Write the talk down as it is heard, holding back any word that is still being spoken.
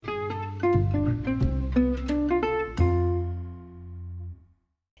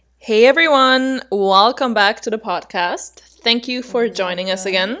Hey everyone, welcome back to the podcast. Thank you for joining us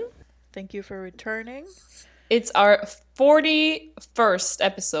Welcome. again. Thank you for returning. It's our 41st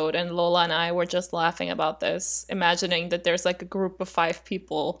episode, and Lola and I were just laughing about this, imagining that there's like a group of 5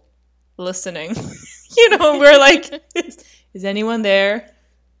 people listening. We're like, is anyone there?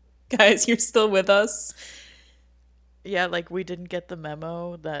 Guys, you're still with us. Yeah, like we didn't get the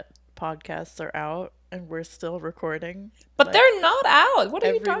memo that podcasts are out and we're still recording But like they're not out. What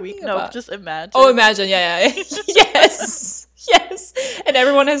are you every week. talking No, about? just Oh, imagine. imagine. Yeah. Yes. Yes. And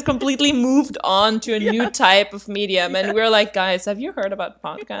everyone has completely moved on to a new Yes. type of medium. And we're Yes. like, guys, have you heard about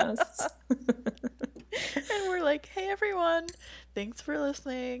podcasts? And we're like, hey everyone, thanks for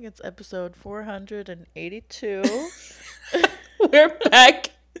listening. It's episode 482. We're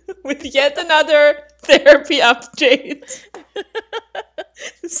back with yet another therapy update.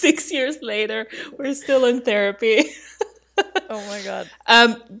 6 years later, we're still in therapy. Oh my god.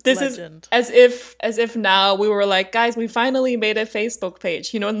 This is Legend. as if now we were like, guys, we finally made a Facebook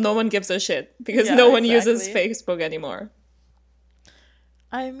page. No one gives a shit because Yeah, no one uses exactly. Facebook anymore.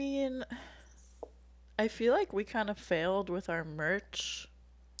 I mean, I feel like we kind of failed with our merch.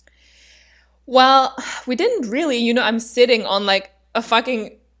 Well, we didn't really. I'm sitting on like a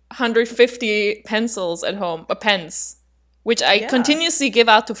fucking 150 pencils at home, pens, which I Yeah. continuously give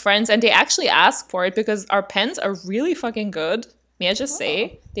out to friends, and they actually ask for it because our pens are really fucking good. May I just Oh.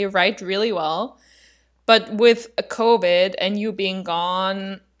 say? They write really well. But with COVID and you being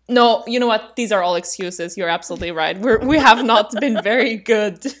gone, no, you know what? These are all excuses. You're absolutely right. We have not been very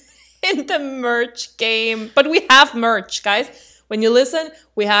good in the merch game, but we have merch, guys. When you listen,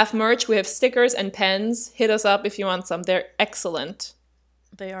 we have merch. We have stickers and pens. Hit us up if you want some. They're excellent.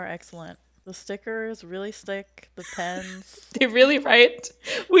 They are excellent. The stickers really stick, the pens, They really write.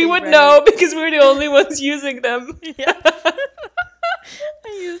 We they would know write. because we're the only ones using them. Yes.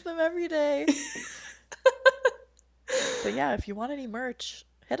 I use them every day. But yeah, if you want any merch,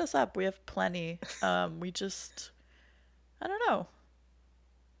 hit us up. We have plenty. We just I don't know.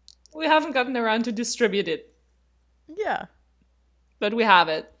 We haven't gotten around to distribute it, Yeah. but we have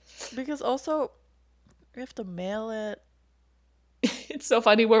it. Because also we have to mail it. It's so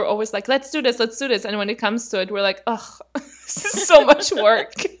funny. We're always like, let's do this, let's do this. And when it comes to it, we're like, ugh, this is so much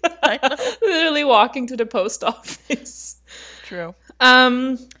work. I know. Literally walking to the post office. True.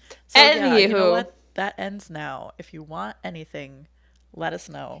 Um, So yeah, you know Anywho. what? That ends now. If you want anything, let us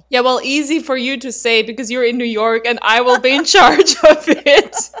know. Yeah, well, easy for you to say because you're in New York and I will be in charge of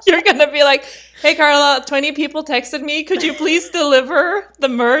it. You're going to be like, hey, Carla, 20 people texted me. Could you please deliver the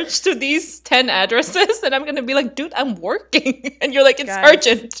merch to these 10 addresses? And I'm going to be like, dude, I'm working. And you're like, it's Guys,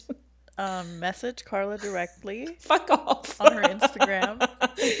 urgent. message Carla directly Fuck off. on her Instagram.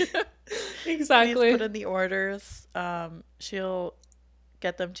 Please Exactly. put in the orders. She'll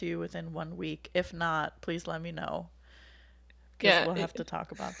get them to you within 1 week. If not, please let me know because Yeah, we'll have to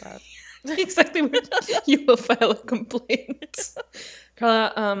talk about that. exactly. You will file a complaint.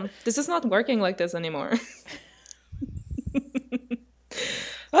 Carla, this is not working like this anymore.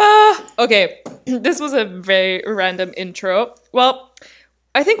 Okay. This was a very random intro. Well,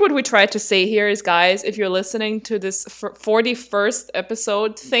 I think what we tried to say here is, guys, if you're listening to this 41st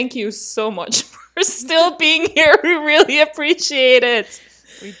episode, thank you so much for still being here. We really appreciate it.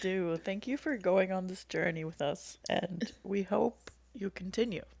 We do. Thank you for going on this journey with us, and we hope you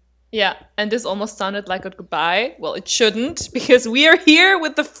continue. Yeah, and this almost sounded like a goodbye. Well, it shouldn't, because we are here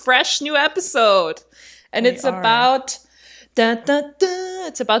with the fresh new episode. And We it's are. about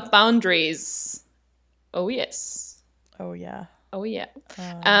it's about boundaries. Oh yes. Oh, yeah. Oh yeah.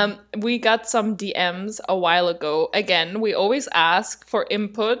 Um, We got some DMs a while ago. Again, we always ask for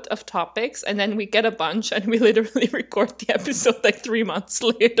input of topics, and then we get a bunch, and we literally record the episode like 3 months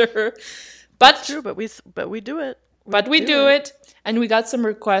later. it's But true, but we do it. We but we do do it. it, and we got some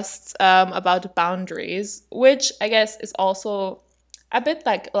requests about boundaries, which I guess is also a bit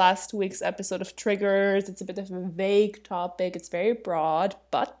like last week's episode of triggers. It's a bit of a vague topic. It's very broad,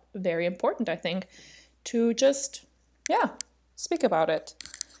 but very important, I think, to just, yeah, speak about it.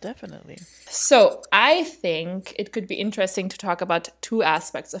 Definitely. So I think it could be interesting to talk about two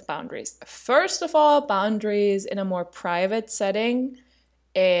aspects of boundaries. First of all, boundaries in a more private setting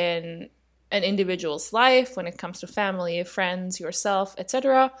in an individual's life when it comes to family, friends, yourself,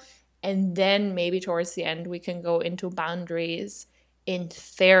 etc. And then maybe towards the end, we can go into boundaries in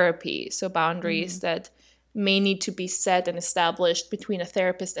therapy. So, boundaries Hmm. that may need to be set and established between a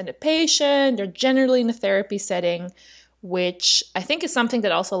therapist and a patient, or generally in a therapy setting, which I think is something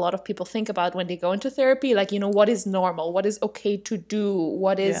that also a lot of people think about when they go into therapy. Like, what is normal? What is okay to do?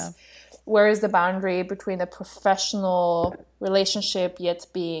 What is Yeah. Where is the boundary between a professional relationship yet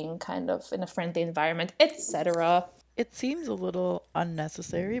being kind of in a friendly environment, etc.? It seems a little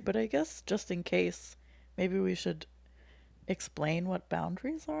unnecessary, but I guess just in case, maybe we should explain what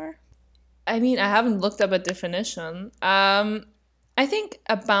boundaries are. I mean, I haven't looked up a definition. I think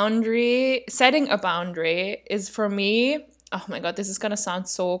a boundary, setting a boundary is for me, oh my God, this is going to sound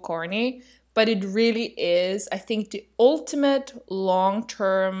so corny, but it really is, I think, the ultimate long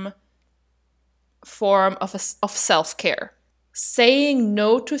term form of self care. Saying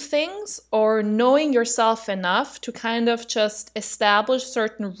no to things or knowing yourself enough to kind of just establish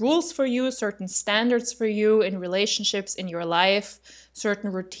certain rules for you, certain standards for you in relationships in your life,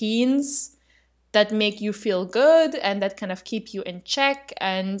 certain routines that make you feel good and that kind of keep you in check,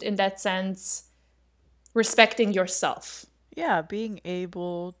 and in that sense respecting yourself. Yeah, being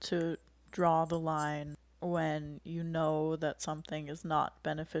able to draw the line when you know that something is not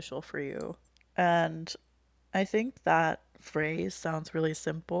beneficial for you. And I think that phrase sounds really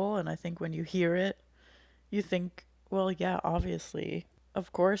simple, and I think when you hear it, you think, well, yeah, obviously,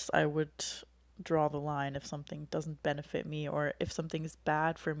 of course I would draw the line if something doesn't benefit me or if something is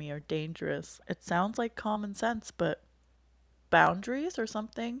bad for me or dangerous. It sounds like common sense, but boundaries are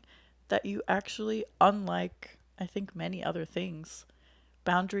something that you actually, unlike I think many other things,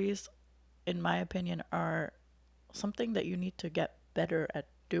 boundaries, in my opinion, are something that you need to get better at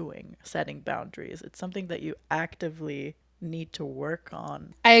doing, setting boundaries. It's something that you actively need to work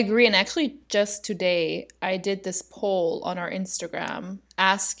on. I agree. And actually, just today, I did this poll on our Instagram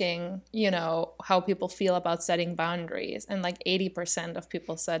asking, how people feel about setting boundaries. And like 80% of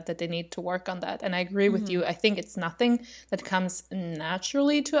people said that they need to work on that. And I agree with Mm-hmm. you. I think it's nothing that comes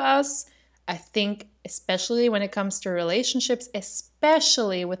naturally to us. I think, especially when it comes to relationships,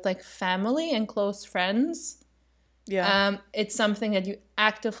 especially with like family and close friends, Yeah. it's something that you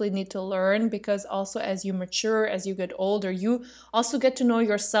actively need to learn, because also as you mature, as you get older, you also get to know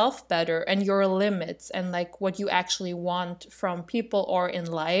yourself better and your limits and like what you actually want from people or in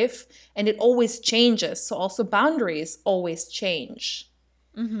life. And it always changes. So also boundaries always change.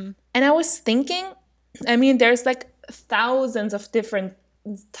 Mm-hmm. And I was thinking, I mean, there's like thousands of different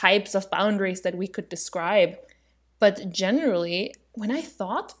types of boundaries that we could describe. But generally, when I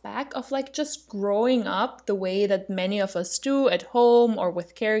thought back of like just growing up the way that many of us do at home or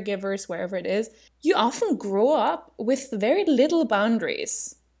with caregivers, wherever it is, you often grow up with very little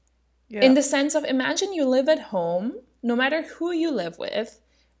boundaries. Yeah. In the sense of, imagine you live at home, no matter who you live with,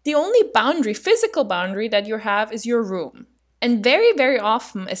 the only boundary, physical boundary that you have is your room. And very, very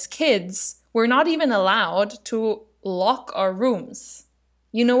often as kids, we're not even allowed to lock our rooms.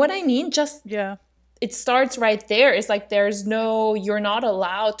 You know what I mean? Just Yeah. it starts right there. It's like you're not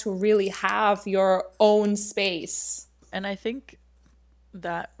allowed to really have your own space. And I think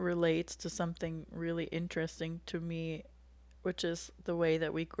that relates to something really interesting to me, which is the way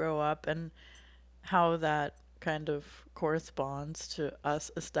that we grow up and how that kind of corresponds to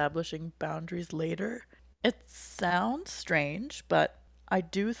us establishing boundaries later. It sounds strange, but I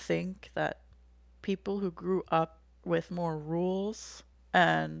do think that people who grew up with more rules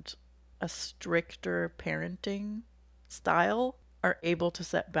and a stricter parenting style are able to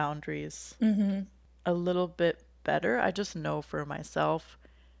set boundaries Mm-hmm. a little bit better. I just know for myself,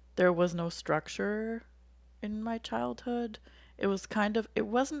 there was no structure in my childhood. It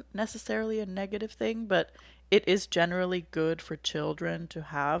wasn't necessarily a negative thing, but it is generally good for children to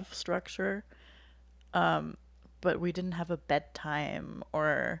have structure. Um, but we didn't have a bedtime,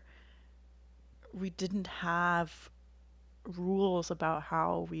 or we didn't have rules about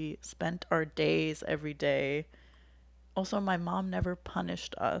how we spent our days every day. Also, my mom never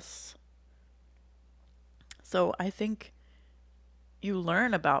punished us. So I think you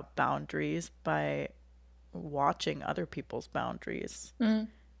learn about boundaries by watching other people's boundaries. Mm.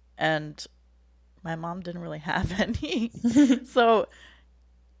 And my mom didn't really have any. So,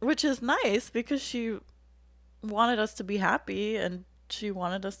 which is nice because she wanted us to be happy and she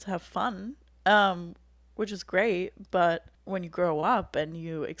wanted us to have fun, which is great. But when you grow up and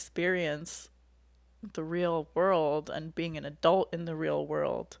you experience the real world and being an adult in the real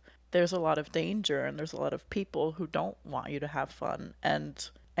world, there's a lot of danger and there's a lot of people who don't want you to have fun. And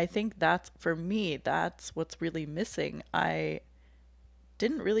I think that's, for me, that's what's really missing. I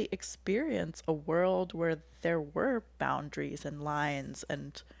didn't really experience a world where there were boundaries and lines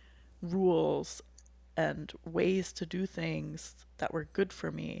and rules and ways to do things that were good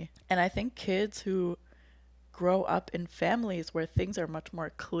for me. And I think kids who grow up in families where things are much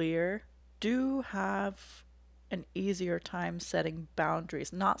more clear do have an easier time setting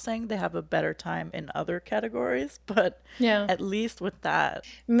boundaries. Not saying they have a better time in other categories, but Yeah. at least with that.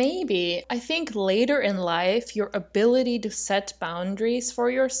 Maybe. I think later in life, your ability to set boundaries for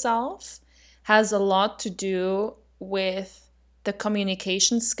yourself has a lot to do with the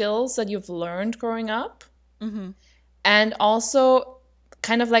communication skills that you've learned growing up. And also,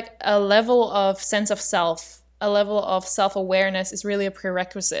 kind of like a level of sense of self, a level of self awareness is really a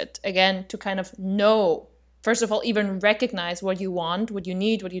prerequisite, again, to kind of know. First of all, even recognize what you want, what you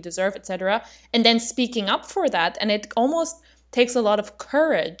need, what you deserve, etc. And then speaking up for that. And it almost takes a lot of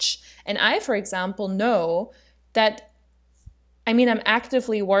courage. And I, for example, know that, I mean, I'm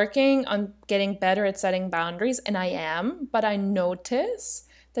actively working on getting better at setting boundaries, and I am, but I notice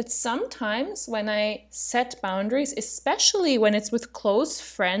that sometimes when I set boundaries, especially when it's with close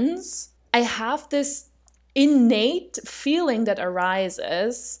friends, I have this innate feeling that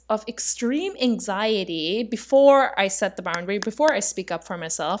arises of extreme anxiety before I set the boundary, before I speak up for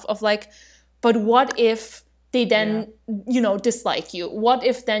myself, of like, but what if they then, dislike you? What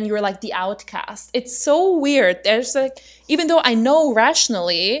if then you're like the outcast? It's so weird. There's like, even though I know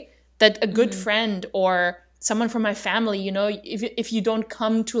rationally that a good friend or someone from my family, if you don't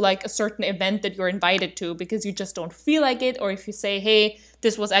come to like a certain event that you're invited to because you just don't feel like it, or if you say, hey,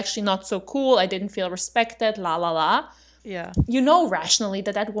 this was actually not so cool, I didn't feel respected, la la la. Yeah. You know rationally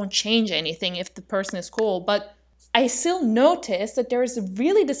that won't change anything if the person is cool, but I still notice that there is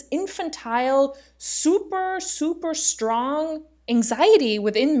really this infantile, super, super strong anxiety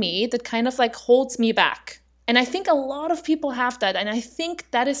within me that kind of like holds me back. And I think a lot of people have that. And I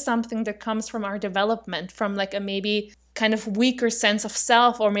think that is something that comes from our development, from like a maybe kind of weaker sense of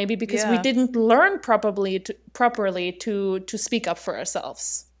self, or maybe because we didn't learn properly to speak up for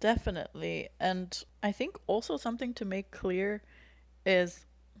ourselves. Definitely. And I think also something to make clear is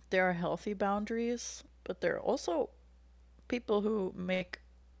there are healthy boundaries, but there are also people who make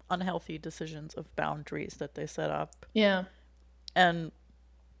unhealthy decisions of boundaries that they set up. Yeah. And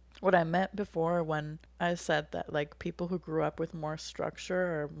what I meant before when I said that like people who grew up with more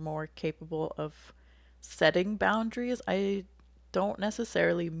structure are more capable of setting boundaries, I don't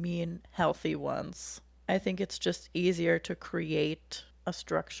necessarily mean healthy ones. I think it's just easier to create a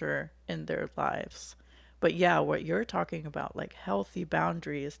structure in their lives. But yeah, what you're talking about, like healthy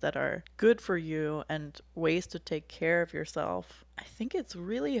boundaries that are good for you and ways to take care of yourself, I think it's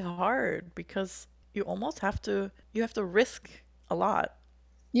really hard because you have to risk a lot.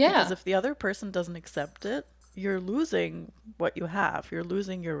 Yeah. Because if the other person doesn't accept it, you're losing what you have. You're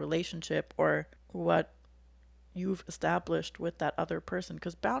losing your relationship or what you've established with that other person.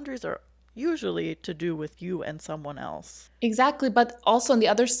 Because boundaries are usually to do with you and someone else. Exactly. But also on the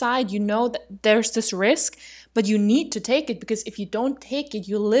other side, that there's this risk, but you need to take it, because if you don't take it,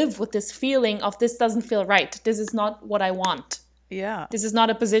 you live with this feeling of this doesn't feel right. This is not what I want. Yeah. This is not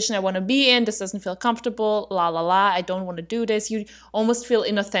a position I want to be in. This doesn't feel comfortable. La, la, la. I don't want to do this. You almost feel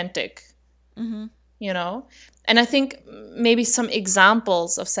inauthentic, And I think maybe some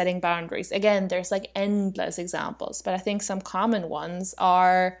examples of setting boundaries. Again, there's like endless examples, but I think some common ones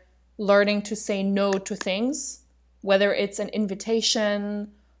are learning to say no to things, whether it's an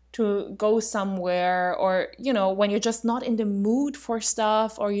invitation to go somewhere, or, when you're just not in the mood for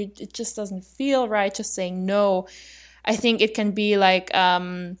stuff, or it just doesn't feel right, just saying no. I think it can be like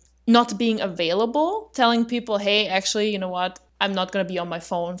not being available, telling people, hey, actually, you know what? I'm not going to be on my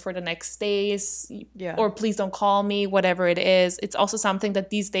phone for the next days, or please don't call me, whatever it is. It's also something that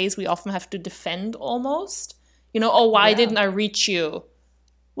these days we often have to defend almost. Why didn't I reach you?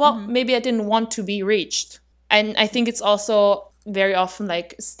 Well, maybe I didn't want to be reached. And I think it's also very often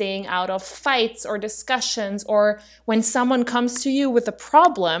like staying out of fights or discussions, or when someone comes to you with a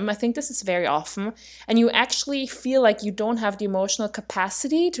problem. I think this is very often, and you actually feel like you don't have the emotional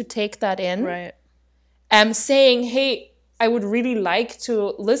capacity to take that in. Right. Saying, hey, I would really like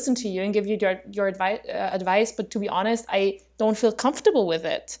to listen to you and give you your advice, but to be honest, I don't feel comfortable with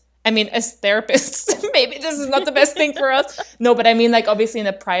it. I mean, as therapists, maybe this is not the best thing for us. No, but I mean, like, obviously in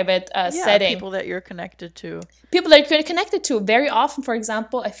a private setting. People that you're connected to. People that you're connected to. Very often, for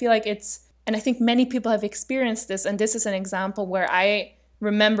example, I feel like and I think many people have experienced this, and this is an example where I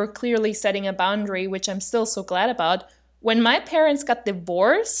remember clearly setting a boundary, which I'm still so glad about. When my parents got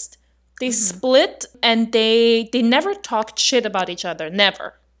divorced, they split, and they never talked shit about each other,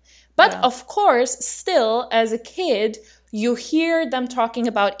 never. But of course, still, as a kid, you hear them talking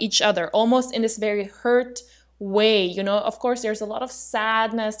about each other, almost in this very hurt, way. You know, of course, there's a lot of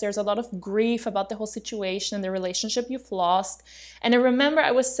sadness, there's a lot of grief about the whole situation and the relationship you've lost. And I remember I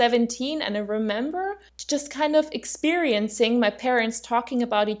was 17, and I remember just kind of experiencing my parents talking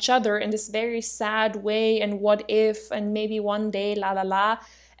about each other in this very sad way, and what if, and maybe one day, la la la.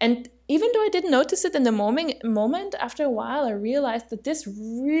 And even though I didn't notice it in the moment, after a while, I realized that this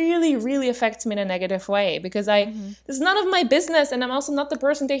really, really affects me in a negative way, because this is none of my business, and I'm also not the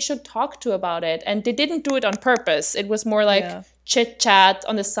person they should talk to about it. And they didn't do it on purpose. It was more like Yeah. chit chat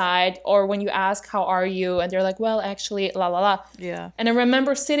on the side, or when you ask, how are you? And they're like, well, actually, la la la. Yeah. And I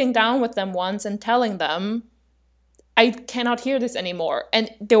remember sitting down with them once and telling them, I cannot hear this anymore.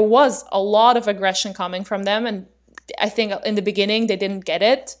 And there was a lot of aggression coming from them. And I think in the beginning they didn't get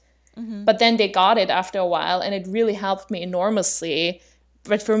it, but then they got it after a while, and it really helped me enormously.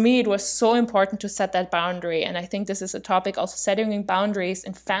 But for me, it was so important to set that boundary. And I think this is a topic also, setting boundaries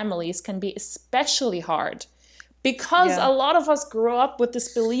in families can be especially hard, because Yeah. a lot of us grow up with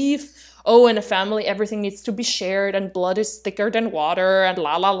this belief, oh, in a family, everything needs to be shared, and blood is thicker than water, and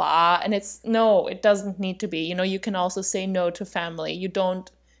la la la. And no, it doesn't need to be. You know, you can also say no to family. You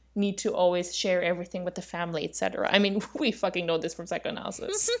don't need to always share everything with the family, etc. I mean, we fucking know this from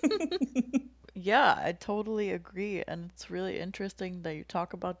psychoanalysis. Yeah, I totally agree. And it's really interesting that you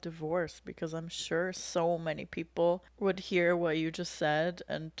talk about divorce, because I'm sure so many people would hear what you just said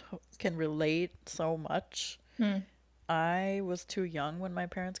and can relate so much. I was too young when my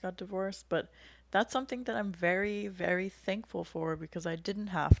parents got divorced, but that's something that I'm very, very thankful for, because I didn't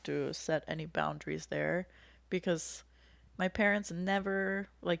have to set any boundaries there, because my parents never,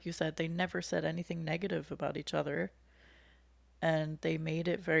 like you said, they never said anything negative about each other. And they made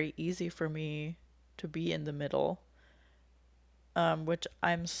it very easy for me to be in the middle, which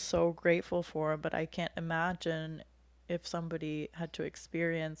I'm so grateful for. But I can't imagine if somebody had to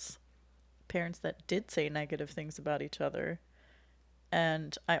experience parents that did say negative things about each other.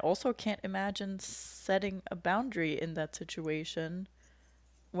 And I also can't imagine setting a boundary in that situation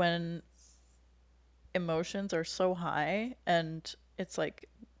when emotions are so high, and it's like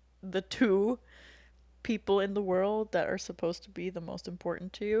the two people in the world that are supposed to be the most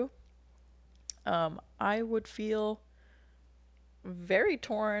important to you. I would feel very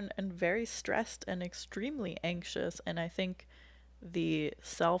torn and very stressed and extremely anxious. And I think the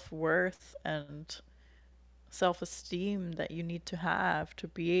self worth and self esteem that you need to have to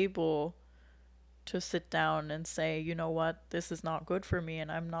be able to sit down and say, you know what, this is not good for me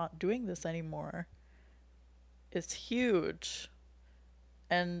and I'm not doing this anymore, is huge.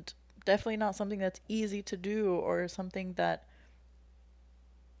 And definitely not something that's easy to do, or something that,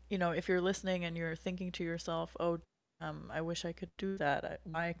 if you're listening and you're thinking to yourself, oh, I wish I could do that.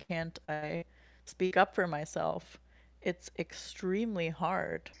 Why can't I speak up for myself? It's extremely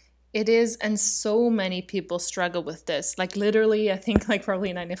hard. It is, and so many people struggle with this. Like literally, I think like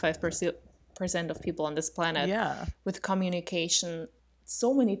probably 95% of people on this planet Yeah. with communication.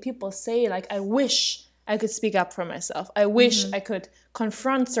 So many people say like, I wish I could speak up for myself. I wish I could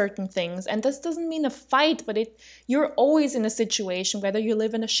confront certain things. And this doesn't mean a fight, but you're always in a situation, whether you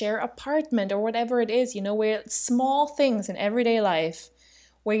live in a shared apartment or whatever it is, where small things in everyday life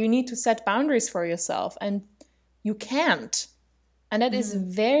where you need to set boundaries for yourself, and you can't. And that is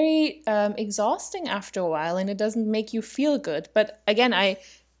very exhausting after a while, and it doesn't make you feel good. But again, I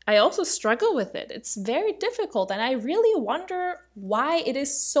also struggle with it. It's very difficult, and I really wonder why it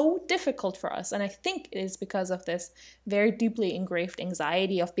is so difficult for us. And I think it is because of this very deeply engraved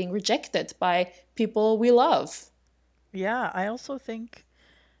anxiety of being rejected by people we love. Yeah, I also think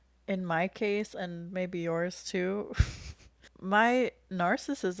in my case, and maybe yours too, my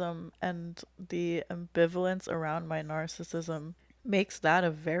narcissism and the ambivalence around my narcissism makes that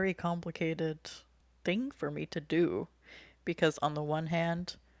a very complicated thing for me to do. Because on the one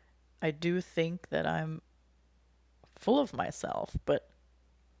hand, I do think that I'm full of myself, but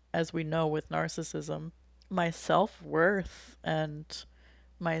as we know with narcissism, my self worth and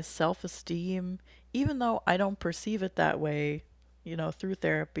my self esteem, even though I don't perceive it that way, through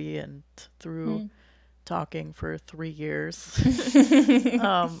therapy and through talking for 3 years,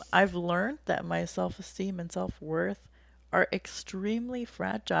 I've learned that my self esteem and self worth are extremely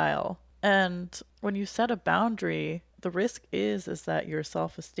fragile. And when you set a boundary, the risk is that your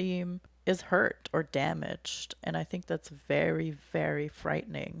self-esteem is hurt or damaged. And I think that's very, very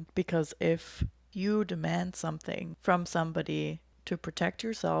frightening, because if you demand something from somebody to protect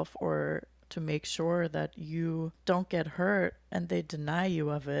yourself or to make sure that you don't get hurt, and they deny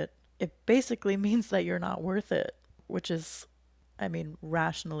you of it, it basically means that you're not worth it, which is, I mean,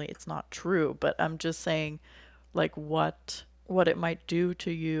 rationally it's not true, but I'm just saying like what it might do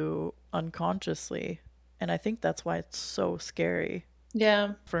to you unconsciously. And I think that's why it's so scary.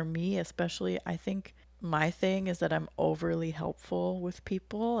 Yeah. For me, especially, I think my thing is that I'm overly helpful with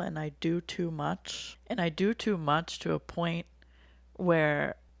people and I do too much. And I do too much to a point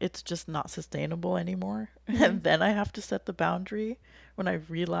where it's just not sustainable anymore. Mm. And then I have to set the boundary when I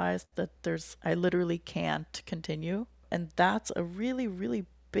realize that I literally can't continue. And that's a really, really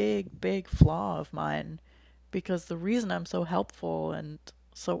big, big flaw of mine because the reason I'm so helpful and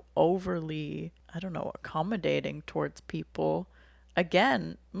so overly, I don't know, accommodating towards people,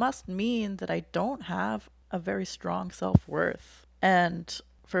 again, must mean that I don't have a very strong self worth. And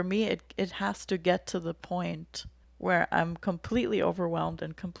for me, it has to get to the point where I'm completely overwhelmed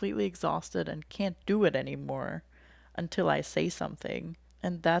and completely exhausted and can't do it anymore until I say something.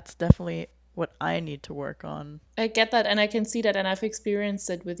 And that's definitely what I need to work on. I get that and I can see that and I've experienced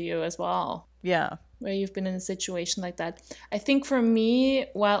it with you as well, Yeah. where you've been in a situation like that. I think for me,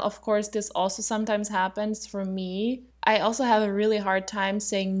 while of course this also sometimes happens for me, I also have a really hard time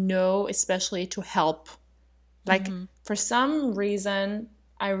saying no, especially to help. Like Mm-hmm. for some reason,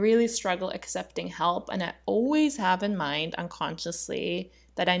 I really struggle accepting help, and I always have in mind unconsciously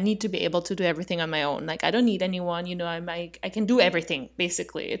that I need to be able to do everything on my own. Like I don't need anyone, I can do everything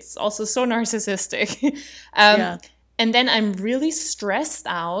basically. It's also so narcissistic. um, Yeah. and then I'm really stressed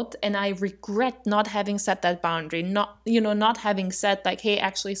out, and I regret not having set that boundary, not having said like, hey,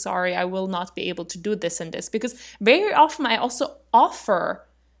 actually, sorry, I will not be able to do this and this, because very often I also offer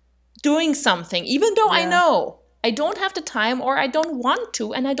doing something, even though I Yeah. know I don't have the time or I don't want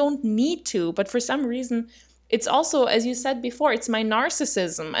to and I don't need to. But for some reason, it's also, as you said before, it's my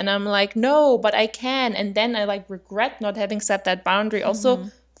narcissism. And I'm like, no, but I can. And then I like regret not having set that boundary also Mm-hmm.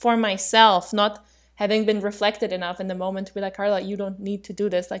 for myself, not having been reflected enough in the moment to be like, Carla, you don't need to do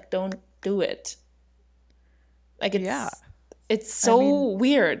this. Like, don't do it. Like Yeah. it's I mean, so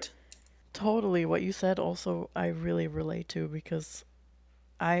weird. totally what you said also I really relate to because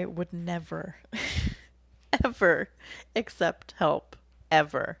I would never, ever accept help.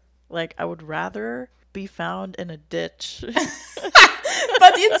 Ever. Like, I would rather be found in a ditch.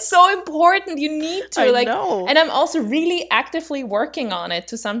 But it's so important, you need to I like, know. and I'm also really actively working on it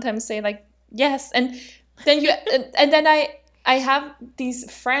to sometimes say like yes. And then and then I have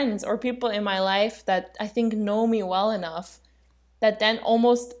these friends or people in my life that I think know me well enough that then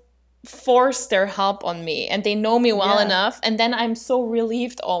almost force their help on me, and they know me well Yeah. enough, and then I'm so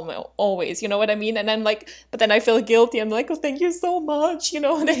relieved always, you know what I mean? And I'm like, but then I feel guilty. I'm like, oh, thank you so much, you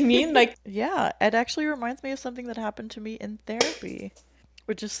know what I mean? Like, Yeah. It actually reminds me of something that happened to me in therapy,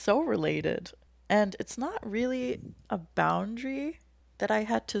 which is so related. And it's not really a boundary that I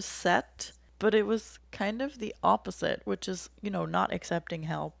had to set, but it was kind of the opposite, which is, not accepting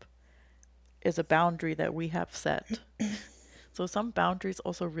help is a boundary that we have set. So some boundaries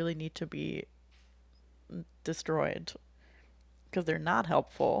also really need to be destroyed because they're not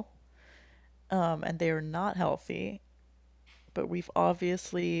helpful, and they are not healthy. But we've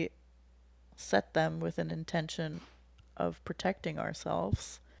obviously set them with an intention of protecting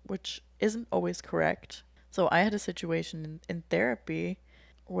ourselves, which isn't always correct. So I had a situation in therapy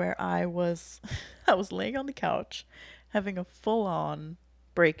where I was I was laying on the couch having a full-on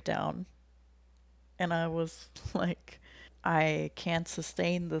breakdown, and I was like, I can't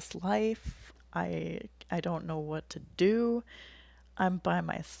sustain this life. I don't know what to do. I'm by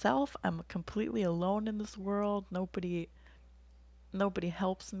myself. I'm completely alone in this world. Nobody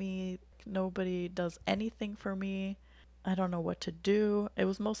helps me. Nobody does anything for me. I don't know what to do. It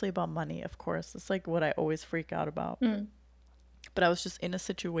was mostly about money, of course. It's like what I always freak out about. mm, But I was just in a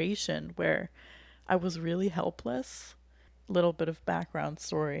situation where I was really helpless. Little bit of background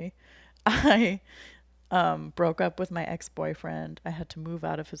story. I broke up with my ex-boyfriend. I had to move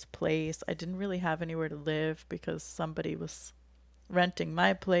out of his place. I didn't really have anywhere to live because somebody was renting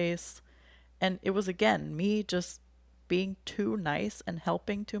my place. And it was, again, me just being too nice and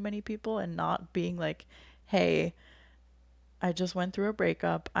helping too many people and not being like, hey, I just went through a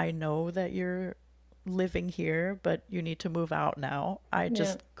breakup. I know that you're living here, but you need to move out now. I yeah.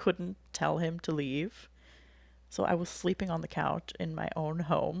 just couldn't tell him to leave. So I was sleeping on the couch in my own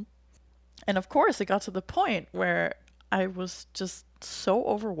home. And of course, it got to the point where I was just so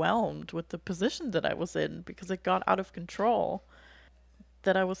overwhelmed with the position that I was in because it got out of control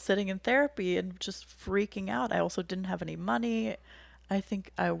that I was sitting in therapy and just freaking out. I also didn't have any money. I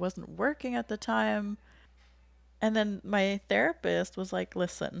think I wasn't working at the time. And then my therapist was like,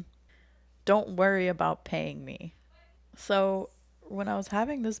 listen, don't worry about paying me. So when I was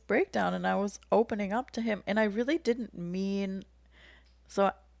having this breakdown and I was opening up to him, and I really didn't mean,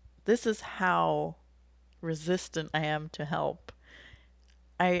 so this is how resistant I am to help.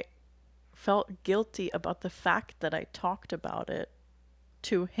 I felt guilty about the fact that I talked about it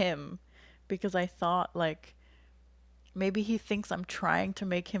to him because I thought like maybe he thinks I'm trying to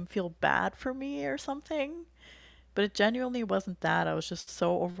make him feel bad for me or something. But it genuinely wasn't that. I was just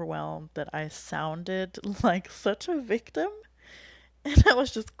so overwhelmed that I sounded like such a victim. And I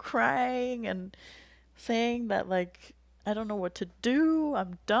was just crying and saying that, like, I don't know what to do.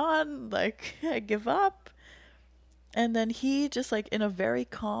 I'm done. Like, I give up. And then he just, like, in a very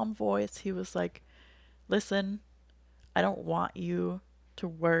calm voice, he was like, listen, I don't want you to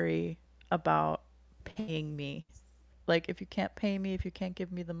worry about paying me. Like, if you can't pay me, if you can't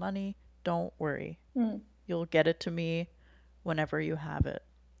give me the money, don't worry. Mm. You'll get it to me whenever you have it.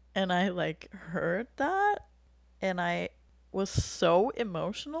 And I like heard that and I was so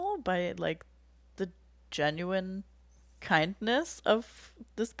emotional by like the genuine kindness of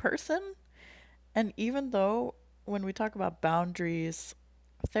this person. And even though when we talk about boundaries,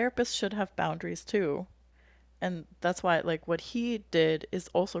 therapists should have boundaries too. And that's why like what he did is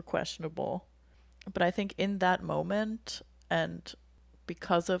also questionable. But I think in that moment and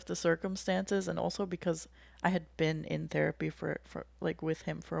because of the circumstances and also because I had been in therapy for like with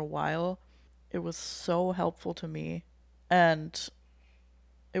him for a while, it was so helpful to me and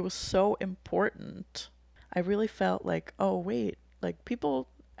it was so important. I really felt like, oh wait, like people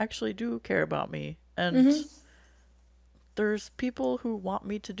actually do care about me and Hmm. there's people who want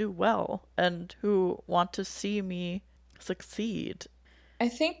me to do well and who want to see me succeed. I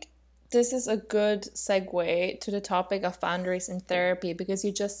think this is a good segue to the topic of boundaries in therapy because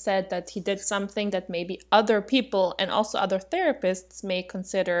you just said that he did something that maybe other people and also other therapists may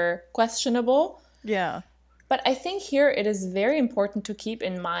consider questionable. Yeah. But I think here it is very important to keep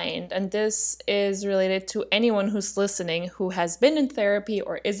in mind, and this is related to anyone who's listening who has been in therapy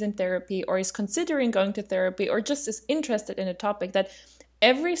or is in therapy or is considering going to therapy or just is interested in a topic, that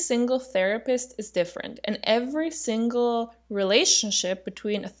every single therapist is different and every single relationship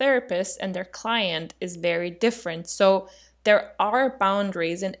between a therapist and their client is very different. So there are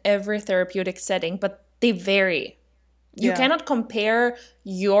boundaries in every therapeutic setting, but they vary. You Yeah. cannot compare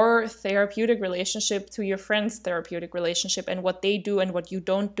your therapeutic relationship to your friend's therapeutic relationship and what they do and what you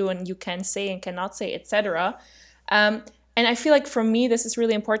don't do and you can say and cannot say, etc. And I feel like for me this is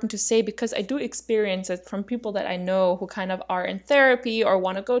really important to say because I do experience it from people that I know who kind of are in therapy or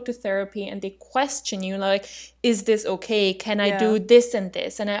want to go to therapy and they question you like, is this okay, can I Yeah. do this and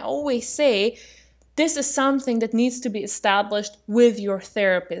this? And I always say this is something that needs to be established with your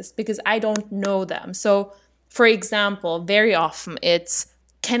therapist because I don't know them. So, for example, very often it's,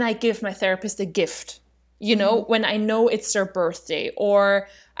 can I give my therapist a gift? You know, Mhm. when I know it's their birthday, or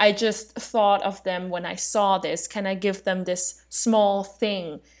I just thought of them when I saw this, can I give them this small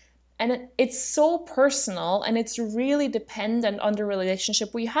thing? And it's so personal and it's really dependent on the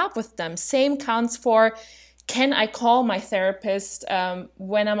relationship we have with them. Same counts for, can I call my therapist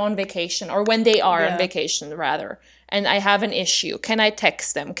when I'm on vacation or when they are on Yeah. vacation, rather, and I have an issue? Can I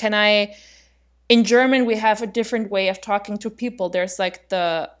text them? Can I? In German, we have a different way of talking to people. There's like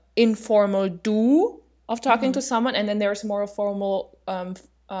the informal du of talking to Mhm. someone, and then there's more a formal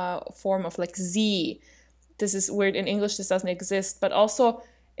form of like sie. This is weird in English, this doesn't exist, but also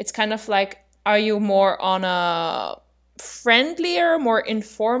it's kind of like, are you more on a friendlier, more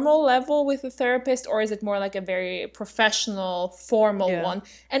informal level with a therapist, or is it more like a very professional, formal Yeah. one?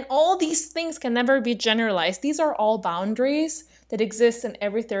 And all these things can never be generalized. These are all boundaries that exist in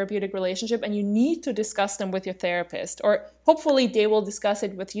every therapeutic relationship, and you need to discuss them with your therapist, or hopefully they will discuss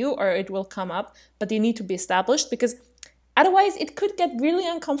it with you, or it will come up, but they need to be established because otherwise it could get really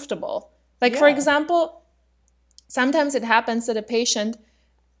uncomfortable. Like, for Yeah. example, sometimes it happens that a patient,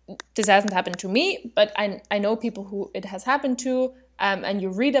 this hasn't happened to me, but I know people who it has happened to, and you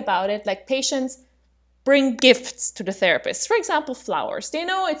read about it, like patients bring gifts to the therapist. For example, flowers. They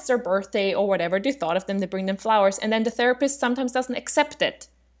know it's their birthday or whatever. They thought of them, they bring them flowers, and then the therapist sometimes doesn't accept it.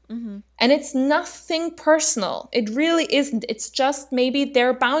 Mhm. And it's nothing personal. It really isn't. It's just maybe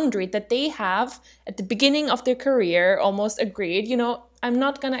their boundary that they have at the beginning of their career almost agreed, I'm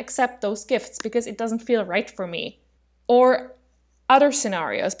not going to accept those gifts because it doesn't feel right for me. Or other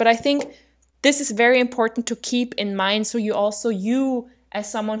scenarios. But I think this is very important to keep in mind so you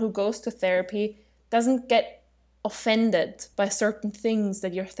as someone who goes to therapy doesn't get offended by certain things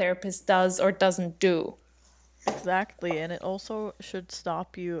that your therapist does or doesn't do. Exactly. And it also should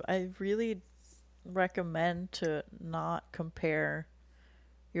stop you. I really recommend to not compare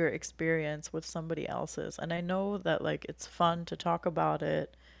your experience with somebody else's. And I know that like it's fun to talk about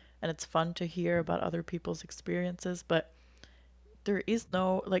it and it's fun to hear about other people's experiences, but there is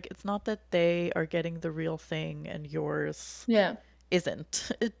no like it's not that they are getting the real thing and yours Yeah.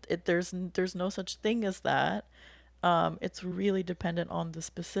 isn't. There's no such thing as that. It's really dependent on the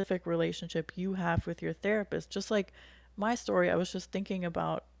specific relationship you have with your therapist. Just like my story, I was just thinking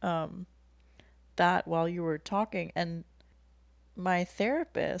about that while you were talking, and my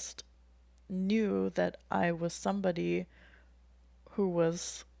therapist knew that I was somebody who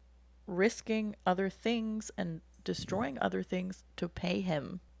was risking other things and destroying other things to pay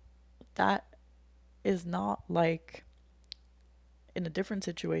him. That is not like in a different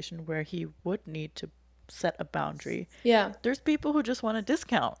situation where he would need to set a boundary. Yeah. There's people who just want a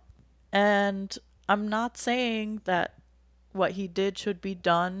discount. And I'm not saying that what he did should be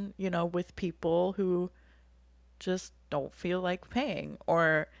done, with people who just don't feel like paying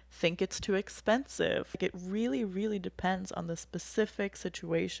or think it's too expensive. Like, it really, really depends on the specific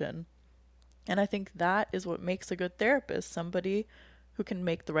situation. And I think that is what makes a good therapist, somebody who can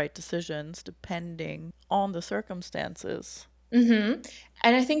make the right decisions depending on the circumstances. Mm-hmm.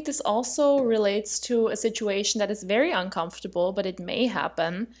 And I think this also relates to a situation that is very uncomfortable, but it may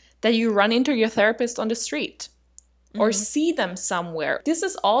happen that you run into your therapist on the street or see them somewhere. This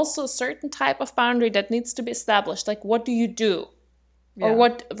is also a certain type of boundary that needs to be established. Like, what do you do? Or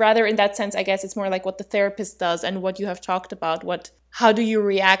what, rather in that sense, I guess it's more like what the therapist does and what you have talked about. How do you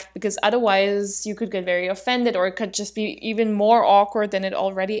react? Because otherwise you could get very offended, or it could just be even more awkward than it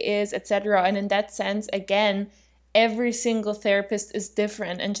already is, etc. And in that sense, again, every single therapist is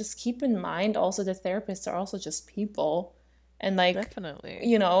different. And just keep in mind also the therapists are also just people. And like,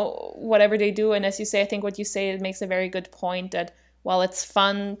 Definitely. Whatever they do. And as you say, I think what you say, it makes a very good point that while it's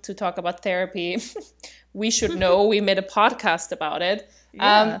fun to talk about therapy, we should know we made a podcast about it.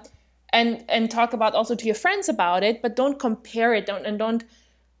 Yeah. And talk about also to your friends about it, but don't compare it. Don't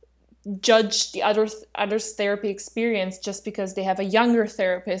judge the other's therapy experience just because they have a younger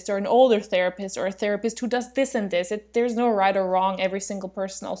therapist or an older therapist or a therapist who does this and this. There's no right or wrong. Every single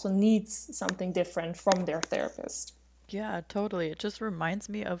person also needs something different from their therapist. Yeah, totally. It just reminds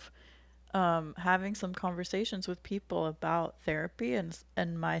me of having some conversations with people about therapy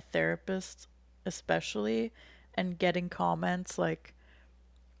and my therapist especially, and getting comments like,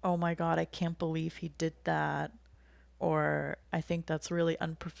 "Oh my God, I can't believe he did that," or "I think that's really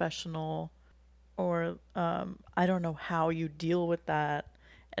unprofessional," or "I don't know how you deal with that."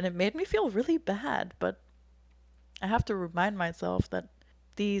 And it made me feel really bad, but I have to remind myself that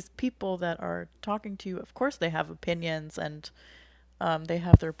these people that are talking to you, of course, they have opinions and they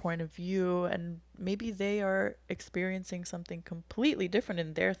have their point of view, and maybe they are experiencing something completely different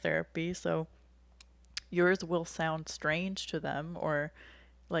in their therapy. So yours will sound strange to them, or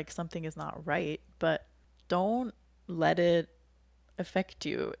like something is not right, but don't let it affect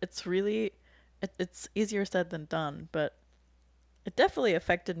you. It's easier said than done, but it definitely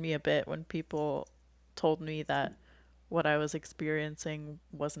affected me a bit when people told me that what I was experiencing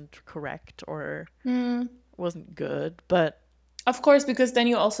wasn't correct or wasn't good. But Of course, because then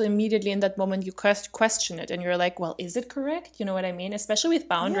you also immediately in that moment you question it and you're like, well, is it correct? You know what I mean? Especially with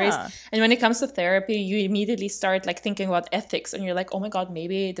boundaries. yeah, And when it comes to therapy, you immediately start like thinking about ethics and you're like, oh my God,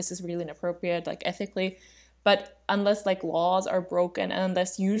 maybe this is really inappropriate, like ethically. But unless like laws are broken and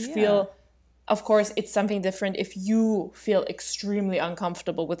unless you yeah, feel, of course, it's something different if you feel extremely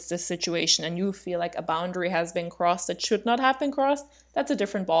uncomfortable with this situation and you feel like a boundary has been crossed that should not have been crossed, that's a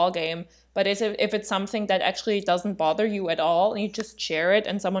different ball game. But if it's something that actually doesn't bother you at all and you just share it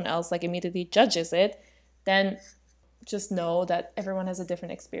and someone else like immediately judges it, then just know that everyone has a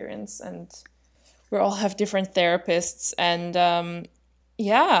different experience and we all have different therapists. And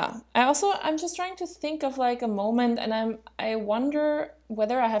yeah, I'm just trying to think of like a moment, and I wonder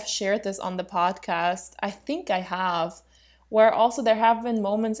whether I have shared this on the podcast. I think I have, where also there have been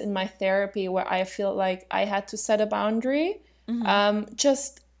moments in my therapy where I feel like I had to set a boundary.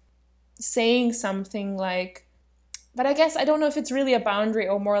 Just saying something like, but I guess I don't know if it's really a boundary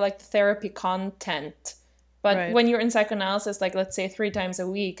or more like the therapy content. But right. when you're in psychoanalysis, like let's say 3 times a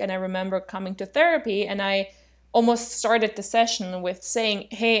week, and I remember coming to therapy and I almost started the session with saying,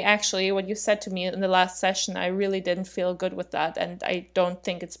 hey, actually, what you said to me in the last session, I really didn't feel good with that. And I don't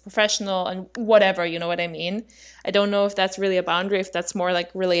think it's professional and whatever, you know what I mean? I don't know if that's really a boundary, if that's more like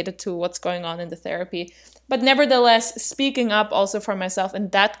related to what's going on in the therapy. But nevertheless, speaking up also for myself in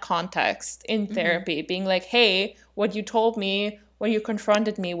that context in therapy, being like, hey, what you told me, what you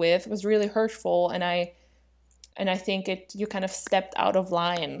confronted me with was really hurtful. And I think you kind of stepped out of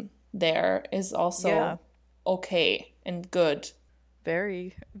line there is Yeah, also okay and good.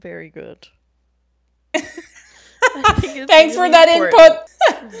 very, very good. I think it's Thanks for really that important.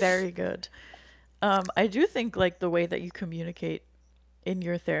 input. Very good. I do think like the way that you communicate in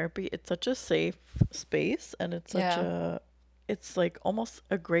your therapy, it's such a safe space, and it's such Yeah. a it's like almost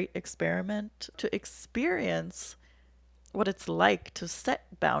a great experiment to experience what it's like to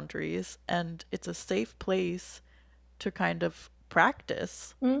set boundaries, and it's a safe place to kind of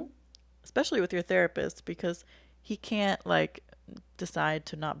practice, Mm. especially with your therapist, because he can't like decide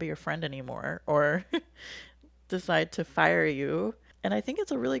to not be your friend anymore or decide to fire you. And I think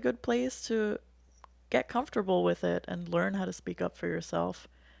it's a really good place to get comfortable with it and learn how to speak up for yourself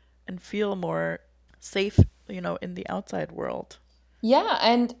and feel more safe, in the outside world. Yeah,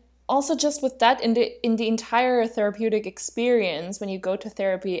 and also just with that in the entire therapeutic experience, when you go to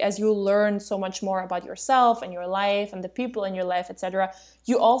therapy, as you learn so much more about yourself and your life and the people in your life, etc.,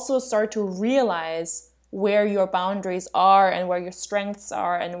 you also start to realize where your boundaries are and where your strengths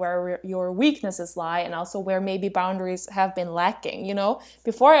are and where your weaknesses lie, and also where maybe boundaries have been lacking.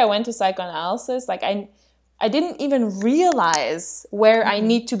 Before I went to psychoanalysis, like I didn't even realize where I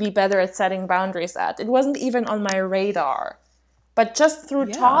need to be better at setting boundaries at. It wasn't even on my radar. But just through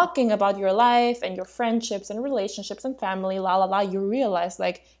Yeah. talking about your life and your friendships and relationships and family, you realize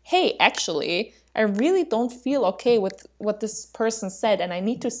like, hey, actually, I really don't feel okay with what this person said, and I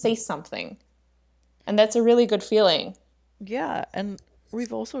need to say something. And that's a really good feeling. Yeah, and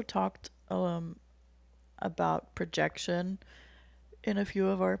we've also talked about projection in a few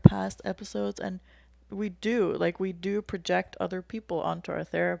of our past episodes, and we do project other people onto our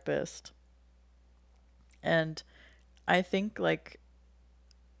therapist. And I think like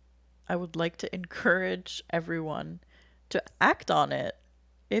I would like to encourage everyone to act on it.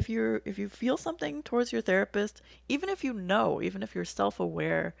 If you feel something towards your therapist, even if you're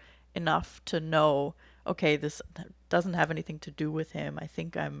self-aware enough to know, okay, this doesn't have anything to do with him. I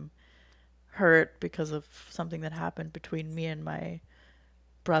think I'm hurt because of something that happened between me and my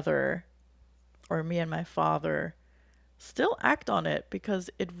brother or me and my father. Still act on it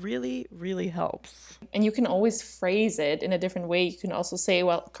because it really, really helps. And you can always phrase it in a different way. You can also say,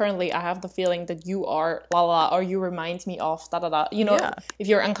 well, currently I have the feeling that you are la la, or you remind me of da da da. Yeah. If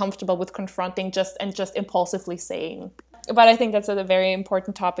you're uncomfortable with confronting just impulsively saying. But I think that's a very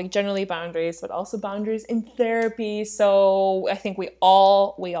important topic, generally boundaries, but also boundaries in therapy. So I think we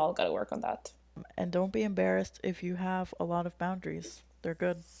all got to work on that. And don't be embarrassed if you have a lot of boundaries. They're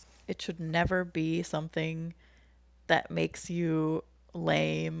good. It should never be something that makes you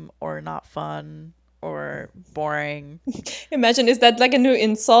lame or not fun or boring. Imagine, is that like a new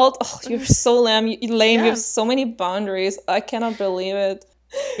insult? Oh, you're so lame. Lame. You have Yes. so many boundaries. I cannot believe it.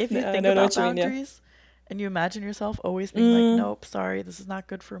 If you I think know about what you mean, yeah. boundaries and you imagine yourself always being like, nope, sorry, this is not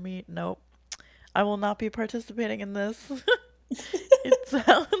good for me. Nope, I will not be participating in this. It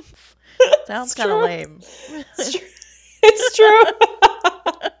sounds kind of true. lame. It's true. It's true.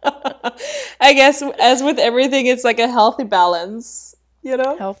 I guess as with everything, it's like a healthy balance,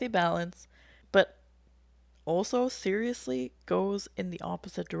 Healthy balance, but also seriously goes in the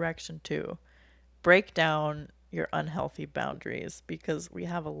opposite direction too. Break down your unhealthy boundaries because we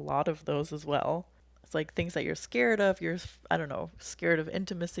have a lot of those as well. It's like things that you're scared of. I don't know, scared of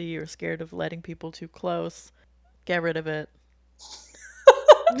intimacy or scared of letting people too close. Get rid of it.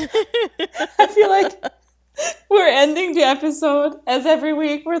 I feel like we're ending the episode as every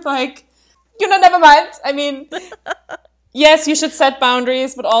week with like, never mind. I mean, yes, you should set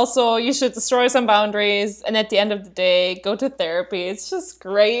boundaries, but also you should destroy some boundaries. And at the end of the day, go to therapy. It's just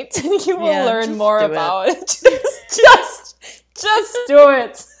great. And you will learn more about it. Just do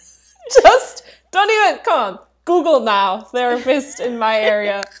it. Just don't even, come on. Google now, therapist in my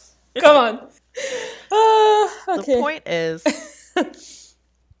area. Come on. Okay. The point is,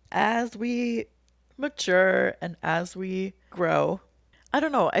 as we mature and as we grow, I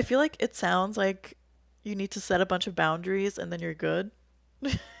don't know, I feel like it sounds like you need to set a bunch of boundaries and then you're good.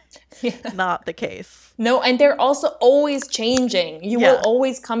 Yeah. Not the case. No, and they're also always changing. You Yeah. will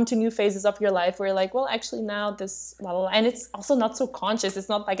always come to new phases of your life where you're like, well, actually now this, blah, blah, blah. And it's also not so conscious. It's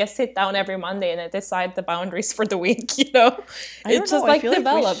not like I sit down every Monday and I decide the boundaries for the week, I don't just know. like I feel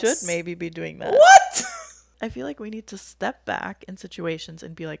develops. like we should maybe be doing that. What? I feel like we need to step back in situations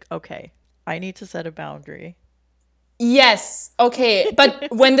and be like, okay, I need to set a boundary. Yes. Okay. But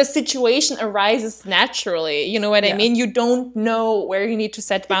when the situation arises naturally, you know what I Yeah. mean? You don't know where you need to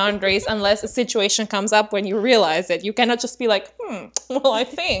set boundaries unless a situation comes up when you realize it. You cannot just be like, well, I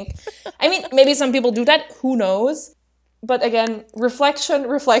think. I mean, maybe some people do that. Who knows? But again, reflection. I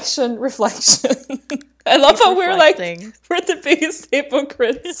love how we're like, reflecting. we're the biggest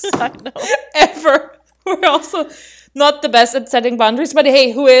hypocrites I know. ever. We're also not the best at setting boundaries, but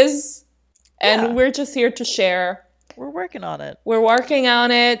hey, who is? And Yeah. we're just here to share We're working on it. We're working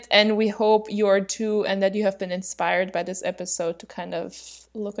on it, and we hope you are too, and that you have been inspired by this episode to kind of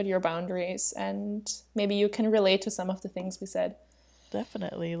look at your boundaries, and maybe you can relate to some of the things we said.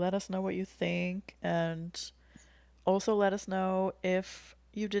 Definitely. Let us know what you think, and also let us know if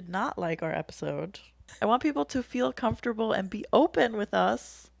you did not like our episode. I want people to feel comfortable and be open with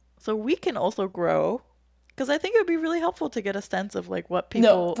us so we can also grow. Because I think it would be really helpful to get a sense of like what No,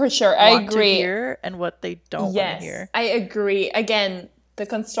 people for sure. I want to agree. hear and what they don't want to Yes, hear. I agree. Again, the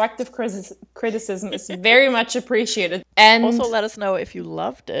constructive criticism is very much appreciated. And Also, let us know if you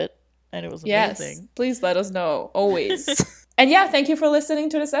loved it and it was yes, amazing. please let us know, always. And yeah, thank you for listening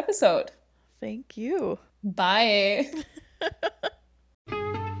to this episode. Thank you. Bye.